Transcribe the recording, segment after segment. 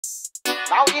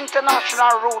Now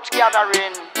international roots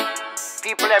gathering.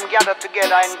 People them gather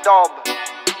together in dub,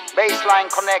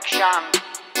 bassline connection,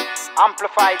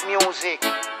 amplified music,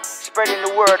 spreading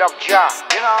the word of Jah,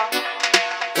 you know.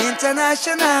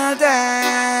 International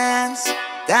dance,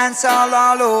 dance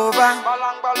all over.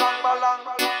 Balang, balang, balang,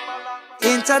 balang,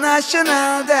 balang.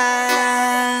 International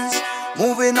dance,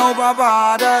 moving over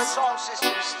borders. Sound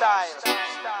system style.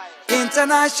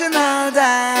 International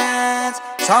dance,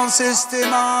 sound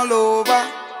system all over.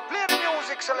 Play the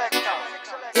music selector.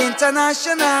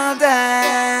 International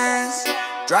dance,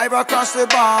 drive across the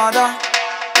border.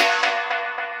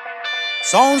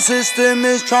 Sound system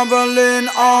is traveling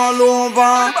all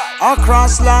over,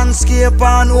 across landscape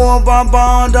and over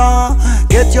border.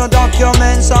 Get your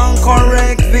documents and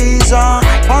correct visa.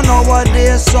 For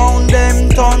nowadays sound them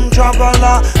ton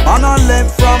traveler. Man a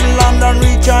left from London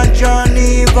reach a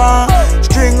Geneva.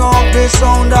 String up the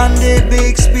sound and the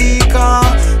big speaker.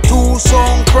 Two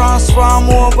sound cross from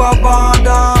over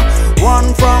border.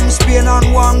 One from Spain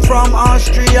and one from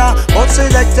Austria. But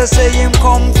selector say him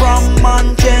come from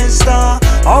Manchester.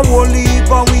 A whole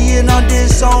heap of we in a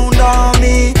this sound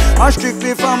army. A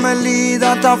strictly family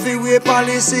that a freeway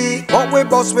policy. But we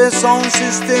bust with sound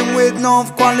system with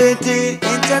enough quality.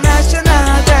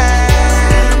 International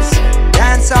dance,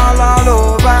 dance all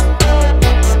over.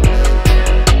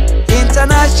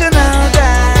 International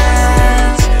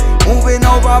dance, moving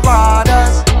over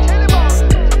borders.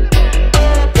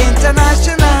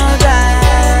 International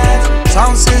dance,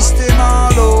 sound system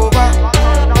all over.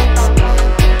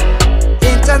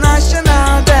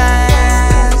 International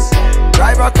dance,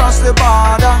 drive across the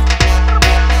border.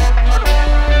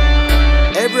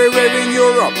 Everywhere in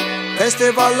Europe,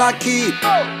 festival a keep.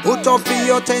 Put up for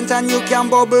your tent and you can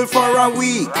bubble for a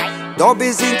week. Dub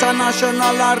is international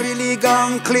and really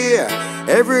gone clear.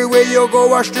 Everywhere you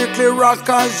go a strictly rock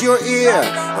as you hear.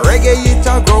 Reggae it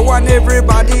a grow and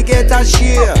everybody get a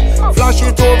share. Flash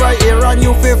it over here and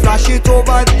you feel flash it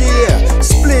over there.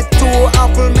 Split two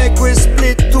apple make we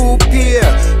split two pear.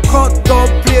 Cut dub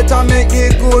plate and make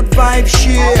the good vibe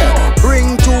share.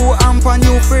 Bring two amp and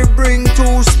you feel bring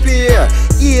two spare.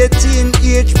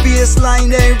 18H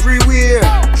bassline everywhere.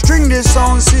 String the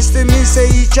sound system in say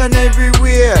each and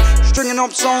everywhere. Stringing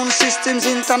up sound systems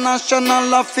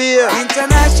international affair.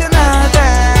 International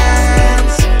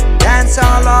dance, dance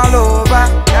all over.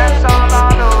 Dance all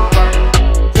over.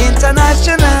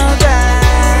 International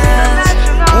dance,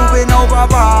 moving over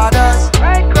borders.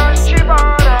 Right across the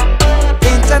border.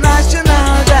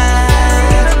 International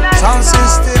dance, sound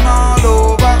system all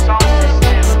over. Sound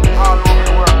system all over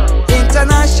the world.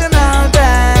 International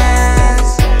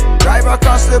dance, drive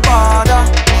across the border.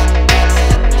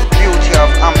 Beauty of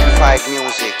amplified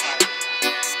music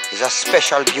is a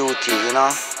special beauty, you know.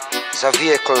 It's a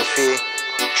vehicle for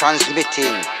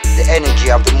transmitting the energy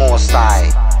of the Most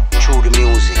High through the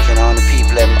music, you know, and the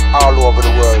people them all over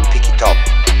the world pick it up.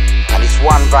 And it's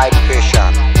one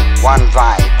vibration, one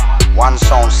vibe, one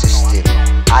sound system,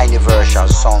 universal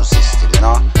sound system, you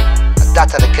know. And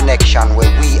that's the connection where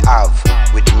we have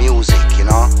with music, you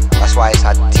know. That's why it's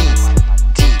a deep,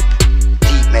 deep,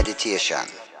 deep meditation.